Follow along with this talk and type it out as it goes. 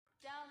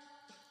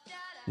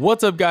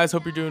What's up, guys?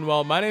 Hope you're doing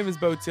well. My name is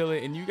Bo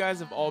Tilley, and you guys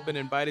have all been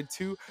invited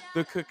to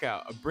the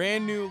Cookout, a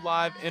brand new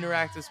live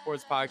interactive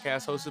sports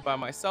podcast hosted by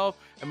myself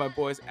and my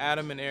boys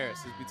Adam and Eris,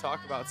 as we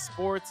talk about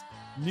sports,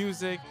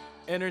 music,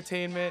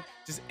 entertainment,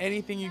 just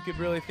anything you could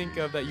really think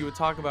of that you would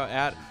talk about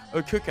at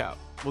a Cookout.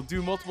 We'll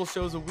do multiple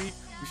shows a week.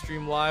 We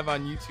stream live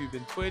on YouTube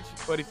and Twitch,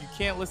 but if you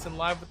can't listen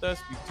live with us,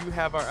 we do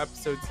have our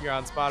episodes here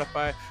on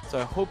Spotify, so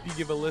I hope you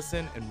give a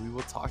listen, and we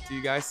will talk to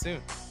you guys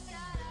soon.